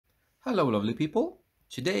Hello lovely people,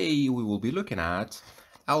 today we will be looking at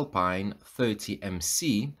Alpine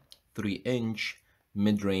 30MC 3-inch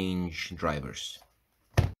mid-range drivers.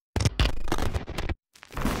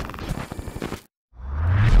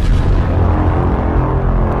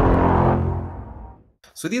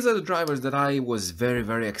 So these are the drivers that I was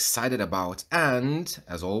very excited about, and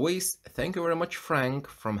as always, thank you very much Frank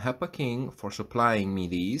from HEPAKing for supplying me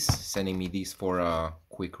these, sending me these for a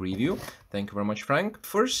quick review. Thank you very much, Frank.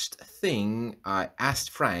 First thing, I asked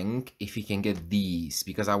Frank if he can get these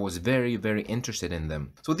because I was very interested in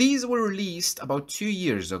them. So these were released about 2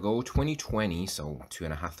 years ago, 2020, so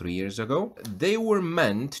 2.5, 3 years ago. They were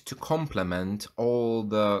meant to complement all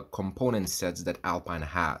the component sets that Alpine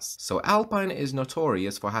has. So Alpine is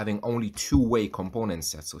notorious for having only two-way component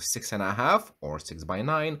sets, so 6.5 or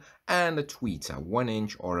 6x9, and a tweeter,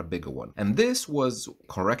 1-inch or a bigger one. And this was,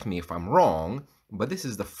 correct me if I'm wrong, but this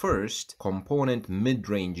is the first component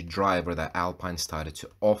mid-range driver that Alpine started to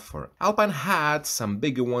offer. Alpine had some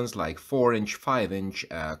bigger ones like 4-inch, 5-inch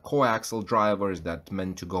coaxial drivers that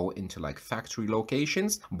meant to go into like factory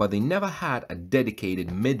locations, but they never had a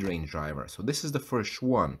dedicated mid-range driver. So this is the first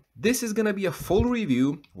one. This is gonna be a full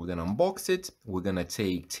review. We're gonna unbox it. We're gonna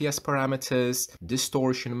take TS parameters,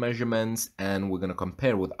 distortion measurements, and we're gonna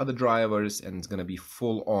compare with other drivers, and it's gonna be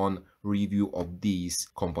full-on review of these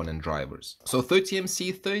component drivers. So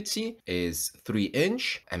 30MC30 is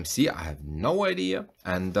 3-inch. MC, I have no idea.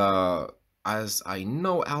 And as I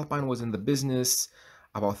know, Alpine was in the business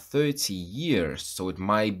about 30 years, so it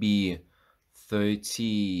might be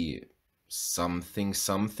 30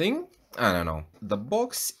 something. I don't know. The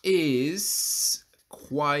box is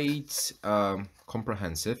quite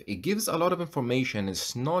comprehensive. It gives a lot of information.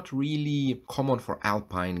 It's not really common for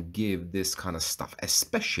Alpine give this kind of stuff,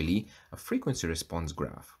 especially a frequency response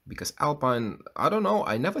graph, because Alpine, I don't know,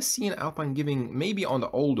 I never seen Alpine giving, maybe on the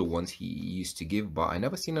older ones he used to give, but I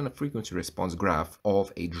never seen a frequency response graph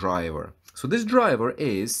of a driver. So this driver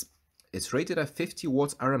it's rated at 50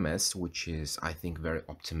 watts RMS, which is, I think, very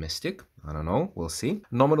optimistic. I don't know, we'll see.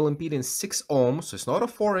 Nominal impedance 6 ohms, so it's not a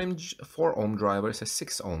 4 ohm driver, it's a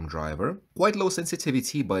 6 ohm driver. Quite low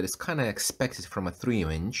sensitivity, but it's kind of expected from a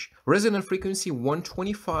 3-inch. Resonant frequency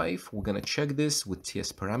 125, we're gonna check this with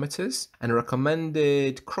TS parameters. And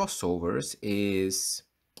recommended crossovers is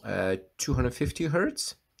 250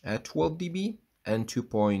 Hz at 12 dB and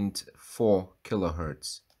 2.4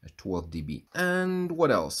 kilohertz at 12 dB. And what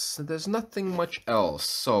else? There's nothing much else.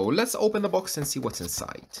 So let's open the box and see what's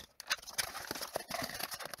inside.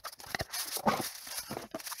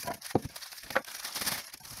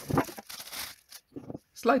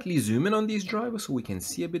 Slightly zoom in on these drivers so we can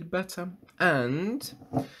see a bit better. And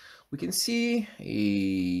we can see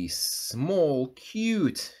a small,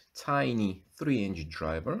 cute, tiny 3-inch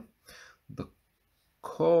driver. The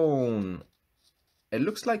cone, it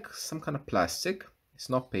looks like some kind of plastic. It's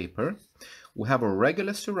not paper. We have a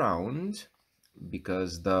regular surround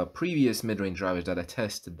because the previous mid-range drivers that I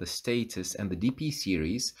tested, the Status and the DP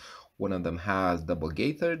series, one of them has double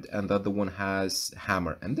gaitered and the other one has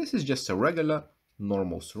hammer. And this is just a regular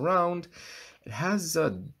normal surround. It has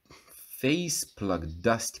a face plug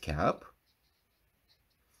dust cap,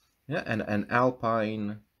 yeah, and an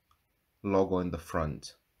Alpine logo in the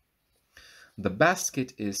front. The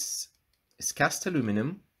basket is cast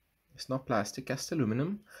aluminum. It's not plastic, cast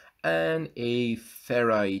aluminum, and a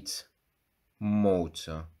ferrite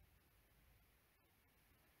motor.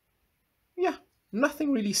 Yeah,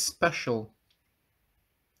 nothing really special.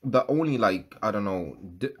 The only, like, I don't know,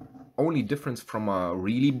 only difference from a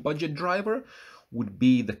really budget driver would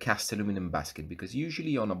be the cast aluminum basket, because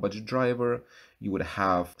usually on a budget driver you would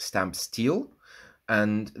have stamped steel.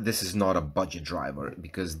 And this is not a budget driver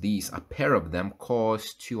because a pair of them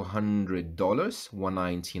cost $200,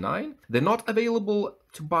 $199. They're not available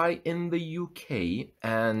to buy in the UK.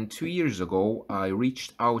 And 2 years ago, I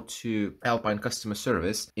reached out to Alpine customer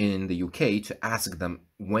service in the UK to ask them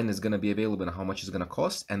when it's going to be available and how much it's going to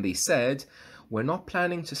cost. And they said, we're not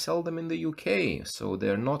planning to sell them in the UK. So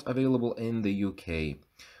they're not available in the UK,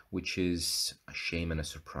 which is a shame and a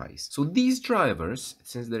surprise. So these drivers,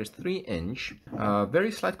 since there's 3-inch,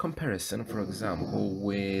 very slight comparison, for example,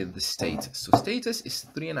 with the Status. So Status is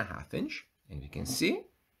 3.5-inch, and you can see,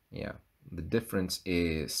 yeah, the difference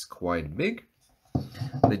is quite big.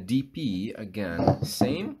 The DP, again,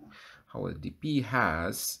 same. However, DP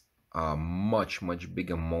has a much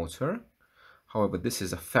bigger motor. However, this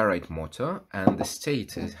is a ferrite motor, and the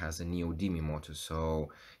Status has a neodymium motor.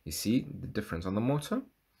 So you see the difference on the motor.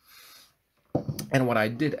 And what I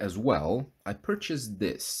did as well, I purchased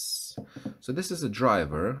this. So this is a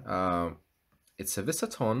driver. It's a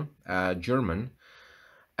Visaton, German,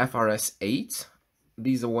 FRS 8.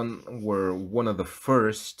 These were one of the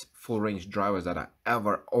first full range drivers that I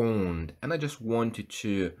ever owned, and I just wanted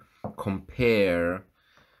to compare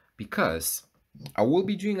because I will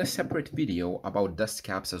be doing a separate video about dust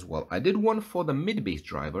caps as well. I did one for the mid-bass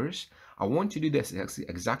drivers. I want to do this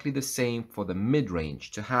exactly the same for the mid-range,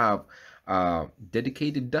 to have a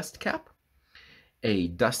dedicated dust cap, a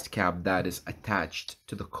dust cap that is attached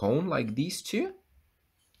to the cone like these two,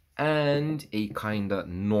 and a kinda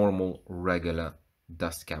normal regular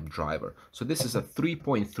dust cap driver. So this is a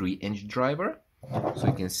 3.3 inch driver. So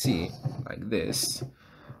you can see like this,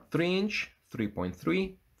 3 inch,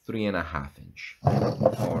 3.3, 3.5 inch,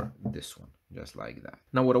 or this one, just like that.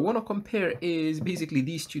 Now what I want to compare is basically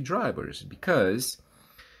these two drivers, because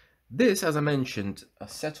this, as I mentioned, a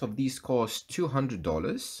set of these costs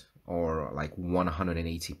 $200 or like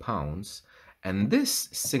 180 pounds, and this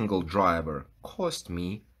single driver cost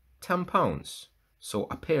me 10 pounds. So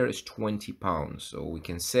a pair is 20 pounds. So we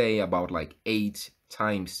can say about like 8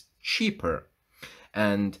 times cheaper.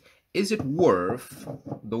 And is it worth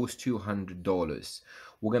those $200?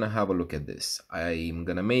 We're gonna have a look at this. I'm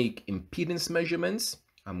gonna make impedance measurements.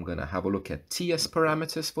 I'm gonna have a look at TS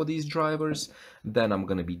parameters for these drivers. Then I'm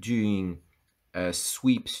gonna be doing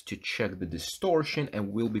sweeps to check the distortion,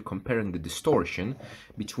 and we'll be comparing the distortion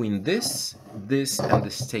between this, and the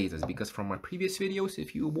status, because from my previous videos,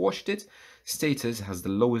 if you watched it, status has the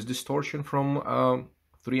lowest distortion from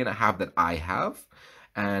 3.5 that I have,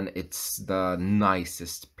 and it's the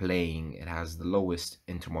nicest playing. It has the lowest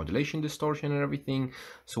intermodulation distortion and everything,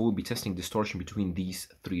 so we'll be testing distortion between these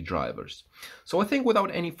three drivers. So I think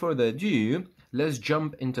without any further ado, let's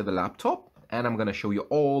jump into the laptop, and I'm going to show you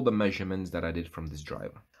all the measurements that I did from this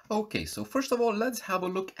driver. Okay, so first of all, let's have a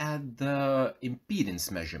look at the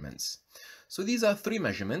impedance measurements. So these are 3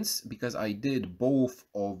 measurements because I did both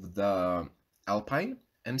of the Alpine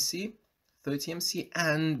MC, 30 MC,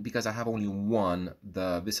 and because I have only one,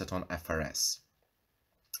 the Visaton FRS.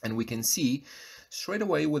 And we can see straight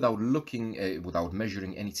away without without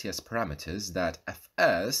measuring any TS parameters that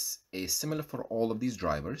FS is similar for all of these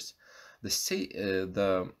drivers.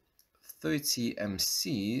 The 30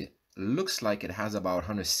 MC looks like it has about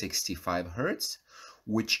 165 Hertz,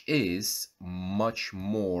 which is much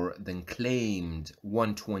more than claimed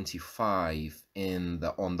 125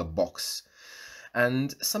 on the box.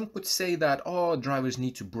 And some could say that, oh, drivers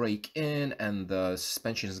need to break in and the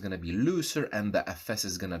suspension is going to be looser and the FS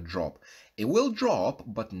is going to drop. It will drop,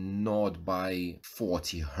 but not by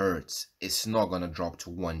 40 Hertz. It's not going to drop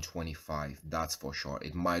to 125, that's for sure.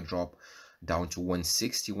 It might drop down to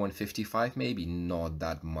 160, 155, maybe, not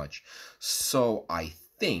that much. So I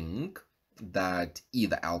think that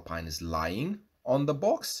either Alpine is lying on the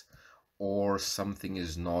box or something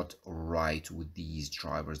is not right with these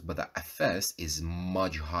drivers, but the FS is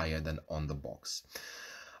much higher than on the box.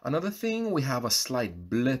 Another thing, we have a slight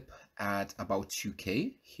blip at about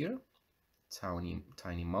 2K here, tiny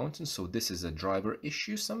mountain. So this is a driver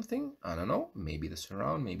issue, something, I don't know, maybe the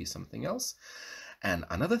surround, maybe something else. And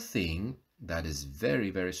another thing that is very,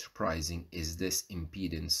 very surprising is this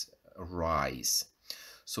impedance rise.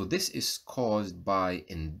 So this is caused by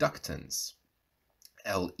inductance,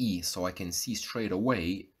 LE. So I can see straight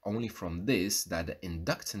away only from this that the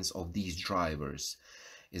inductance of these drivers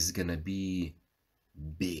is gonna be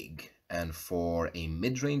big, and for a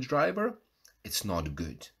mid-range driver it's not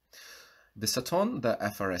good. Visaton, the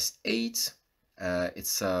FRS 8,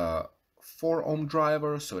 it's a 4 ohm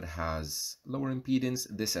driver, so it has lower impedance.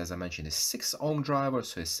 This, as I mentioned, is 6 ohm driver,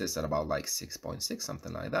 so it sits at about like 6.6,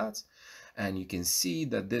 something like that. And you can see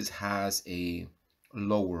that this has a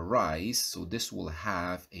lower rise, so this will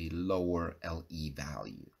have a lower LE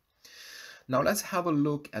value. Now let's have a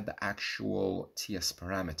look at the actual TS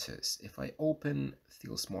parameters. If I open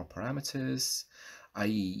Thiel's more parameters, I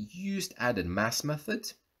used added mass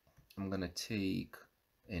method. I'm gonna take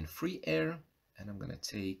in free air, and I'm gonna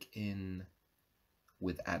take in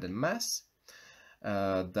with added mass.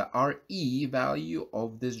 The RE value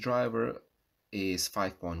of this driver is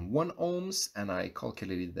 5.1 ohms, and I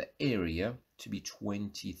calculated the area to be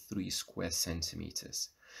 23 square centimeters.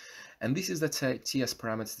 And this is the TS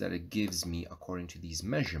parameters that it gives me according to these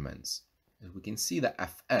measurements. As we can see, the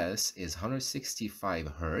FS is 165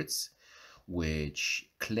 Hertz, which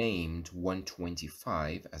claimed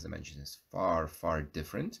 125, as I mentioned, is far, far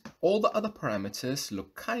different. All the other parameters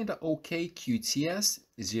look kind of okay. QTS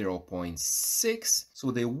 0.6,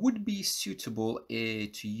 so they would be suitable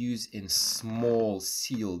to use in small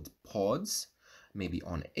sealed pods, maybe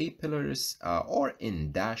on A-pillars or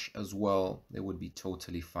in dash as well. They would be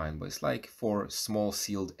totally fine, but it's like for small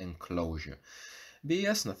sealed enclosure.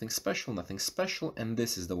 BS, nothing special, nothing special. And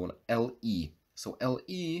this is the one, LE. So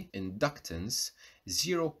LE inductance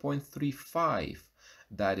 0.35.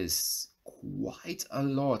 That is quite a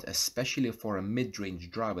lot, especially for a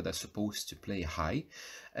mid-range driver that's supposed to play high.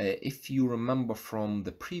 If you remember from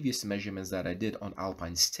the previous measurements that I did on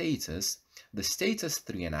Alpine status, the status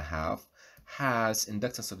 3.5 has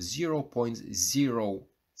inductance of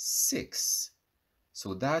 0.06.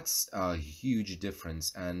 So that's a huge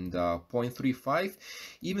difference. And 0.35,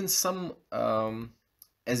 even some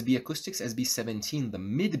SB Acoustics SB17, the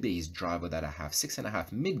mid-bass driver that I have,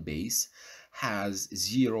 6.5 mid-bass, has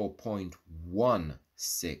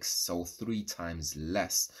 0.16, so 3 times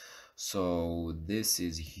less. So this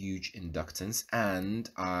is huge inductance, and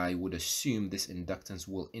I would assume this inductance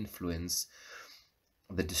will influence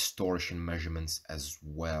the distortion measurements as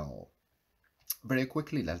well. Very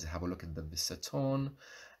quickly, let's have a look at the Visatone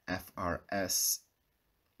FRS.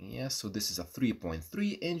 Yeah, so this is a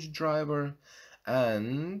 3.3-inch driver,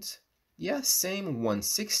 and yeah, same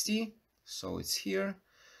 160, so it's here.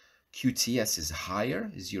 QTS is higher,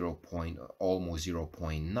 almost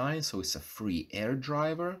 0.9, so it's a free air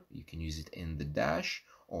driver. You can use it in the dash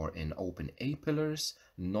or in open A pillars,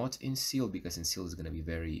 not in seal, because in seal is going to be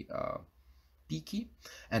very peaky.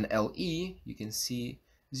 And LE, you can see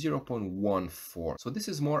 0.14. So this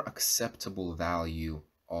is more acceptable value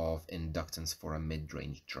of inductance for a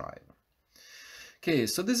mid-range driver. Okay,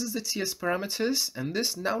 so this is the TS parameters, and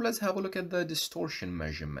now let's have a look at the distortion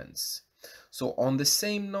measurements. So on the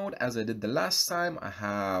same note as I did the last time, I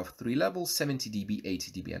have 3 levels, 70 dB,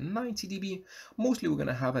 80 dB, and 90 dB. Mostly we're going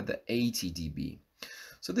to have at the 80 dB.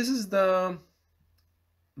 So this is the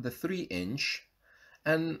 3-inch,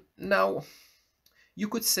 and now you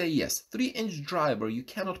could say, yes, 3-inch driver, you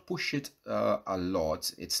cannot push it a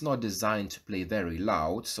lot. It's not designed to play very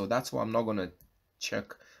loud, so that's why I'm not going to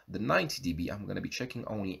check the 90 dB. I'm going to be checking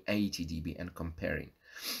only 80 dB and comparing.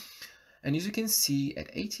 And as you can see,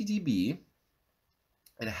 at 80 dB,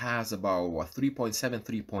 it has about 3.7,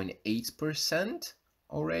 3.8%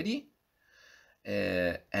 already.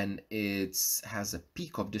 And it has a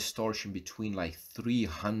peak of distortion between like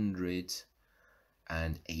 300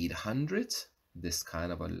 and 800. This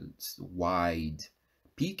kind of a wide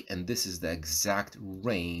peak, and this is the exact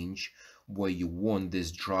range where you want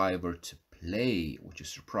this driver to play, which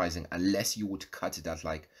is surprising, unless you would cut it at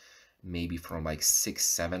like maybe from like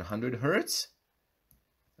 600-700 hertz.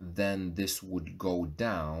 Then this would go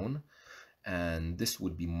down, and this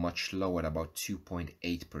would be much lower, about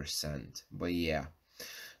 2.8%. But yeah,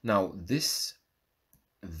 now this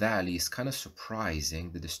value is kind of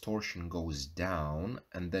surprising. The distortion goes down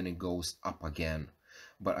and then it goes up again.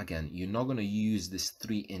 But again, you're not going to use this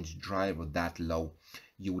 3-inch driver that low.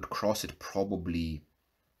 You would cross it probably,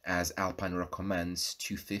 as Alpine recommends,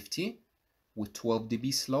 250 with 12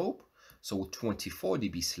 dB slope. So with 24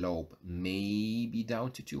 dB slope, maybe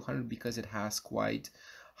down to 200 because it has quite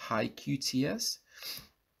high QTS.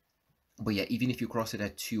 But yeah, even if you cross it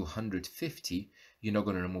at 250, you're not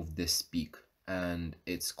going to remove this peak, and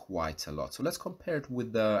it's quite a lot. So let's compare it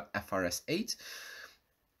with the FRS 8.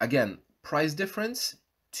 Again, price difference,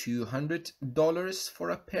 $200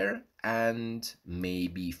 for a pair and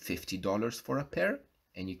maybe $50 for a pair.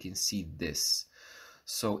 And you can see this.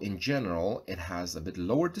 So in general, it has a bit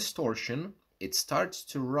lower distortion. It starts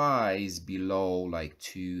to rise below like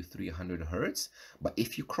 200-300 hertz. But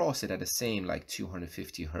if you cross it at the same like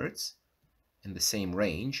 250 hertz in the same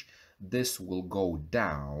range, this will go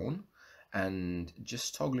down. And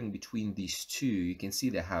just toggling between these two, you can see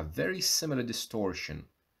they have very similar distortion.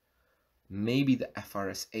 Maybe the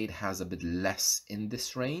FRS 8 has a bit less in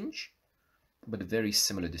this range, but very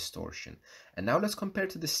similar distortion. And now let's compare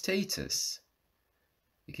to the status.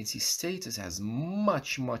 You can see status has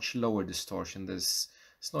much lower distortion. It's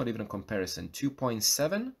not even a comparison.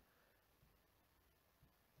 2.7.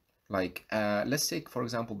 Like let's take for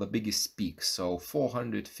example the biggest peak, so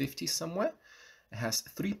 450 somewhere. It has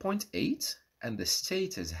 3.8, and the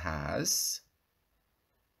status has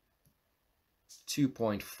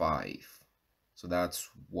 2.5. So that's,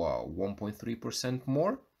 wow, 1.3%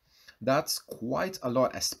 more. That's quite a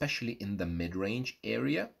lot, especially in the mid-range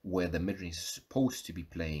area where the mid-range is supposed to be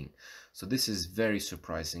playing. So this is very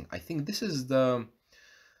surprising. I think this is the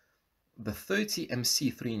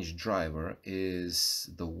 30MC 3-inch driver is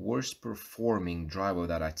the worst performing driver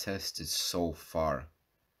that I tested so far.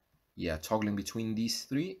 Yeah, toggling between these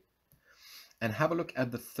three. And have a look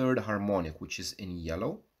at the third harmonic, which is in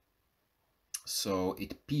yellow. So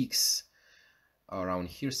it peaks around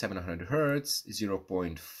here, 700 hertz,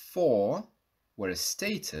 0.4, whereas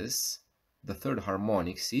status, the third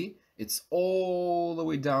harmonic, see, It's all the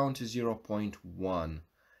way down to 0.1,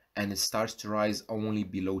 and it starts to rise only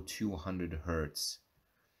below 200 hertz.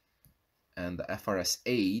 And the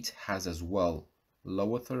FRS-8 has as well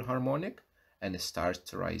lower third harmonic, and it starts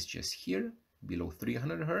to rise just here below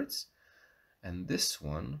 300 hertz. And this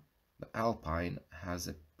one, the Alpine, has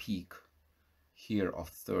a peak here of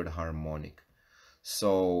third harmonic.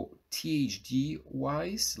 So THD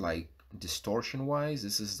wise, like distortion wise,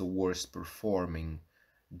 this is the worst performing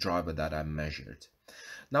driver that I measured.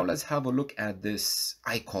 Now let's have a look at this.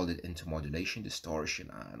 I called it intermodulation distortion,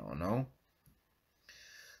 I don't know.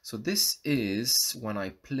 So this is when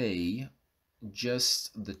I play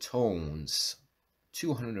just the tones,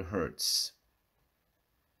 200 hertz,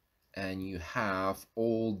 and you have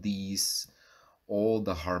all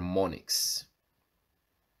the harmonics.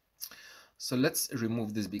 So let's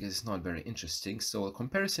remove this because it's not very interesting. So a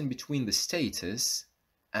comparison between the status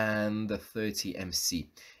and the 30 MC,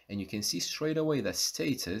 and you can see straight away that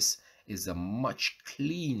status is a much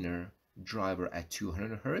cleaner driver at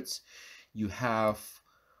 200 hertz. You have,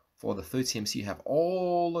 for the 30 MC, you have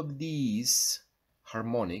all of these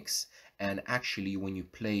harmonics, and actually when you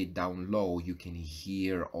play it down low, you can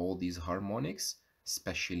hear all these harmonics,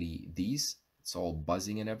 especially these. It's all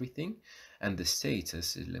buzzing and everything. And the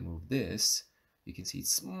status, let me move this, you can see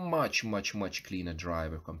it's much cleaner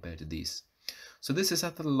driver compared to these. So this is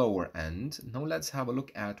at the lower end. Now let's have a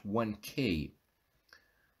look at 1K,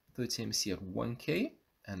 30 MC at 1K,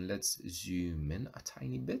 and let's zoom in a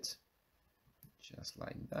tiny bit, just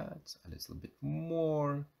like that, a little bit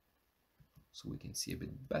more, so we can see a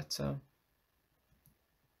bit better.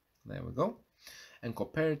 There we go. And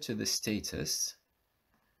compared to the status,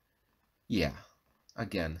 yeah,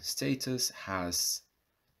 again, status has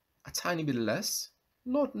a tiny bit less,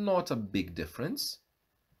 not a big difference,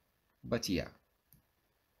 but yeah,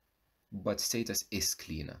 but status is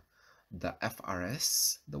cleaner. The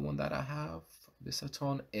FRS, the one that I have, this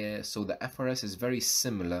aton, so the FRS is very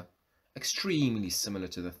similar, extremely similar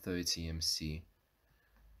to the 30 MC.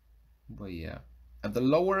 But yeah, at the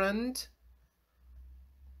lower end,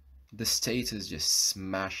 the status just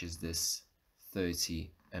smashes this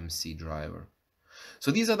 30 MC driver. So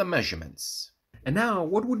these are the measurements. And now,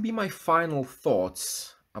 what would be my final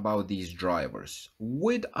thoughts about these drivers?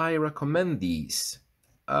 Would I recommend these?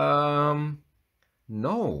 No.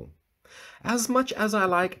 As much as I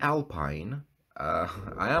like Alpine,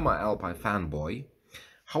 I am an Alpine fanboy.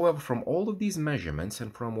 However, from all of these measurements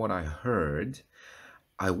and from what I heard,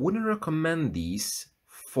 I wouldn't recommend these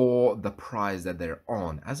for the price that they're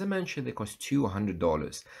on. As I mentioned, they cost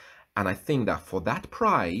 $200. And I think that for that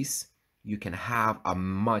price, you can have a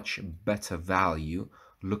much better value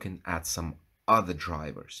looking at some other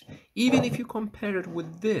drivers. Even if you compare it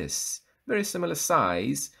with this, very similar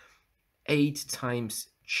size, 8 times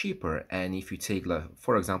cheaper. And if you take,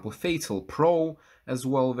 for example, Fatal Pro as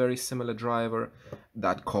well, very similar driver,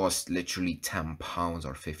 that costs literally £10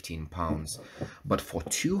 or £15. But for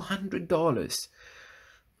 $200,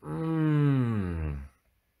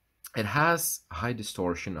 it has high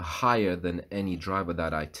distortion, higher than any driver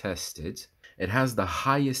that I tested. It has the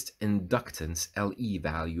highest inductance LE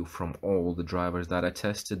value from all the drivers that I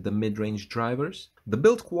tested, the mid-range drivers. The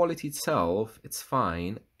build quality itself, it's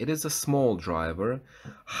fine. It is a small driver.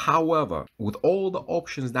 However, with all the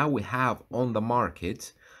options that we have on the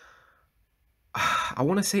market, I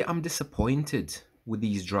want to say I'm disappointed with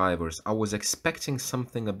these drivers. I was expecting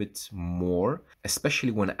something a bit more,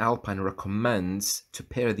 especially when Alpine recommends to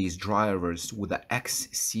pair these drivers with the X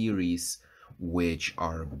series, which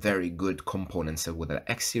are very good components. So with the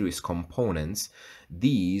X series components,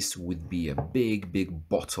 these would be a big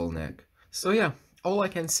bottleneck. So yeah, all I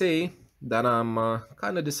can say that I'm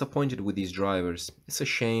kind of disappointed with these drivers. It's a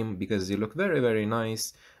shame because they look very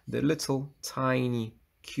nice. They're little tiny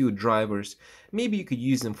cute drivers. Maybe you could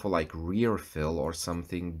use them for like rear fill or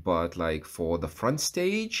something, but like for the front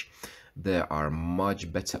stage, there are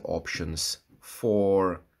much better options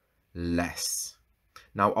for less.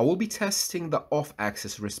 Now I will be testing the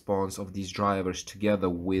off-axis response of these drivers together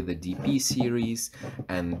with the DP series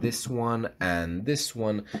and this one,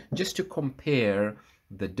 just to compare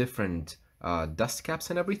the different dust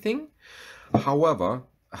caps and everything. However,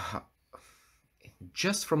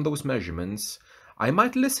 just from those measurements, I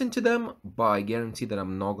might listen to them, but I guarantee that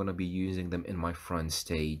I'm not going to be using them in my front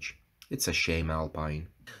stage. It's a shame, Alpine.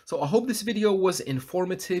 So I hope this video was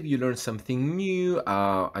informative. You learned something new.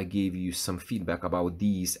 I gave you some feedback about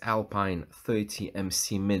these Alpine 30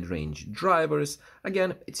 MC mid-range drivers.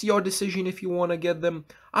 Again, it's your decision if you want to get them.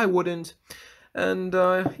 I wouldn't. And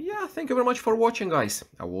yeah, thank you very much for watching, guys.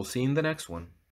 I will see you in the next one.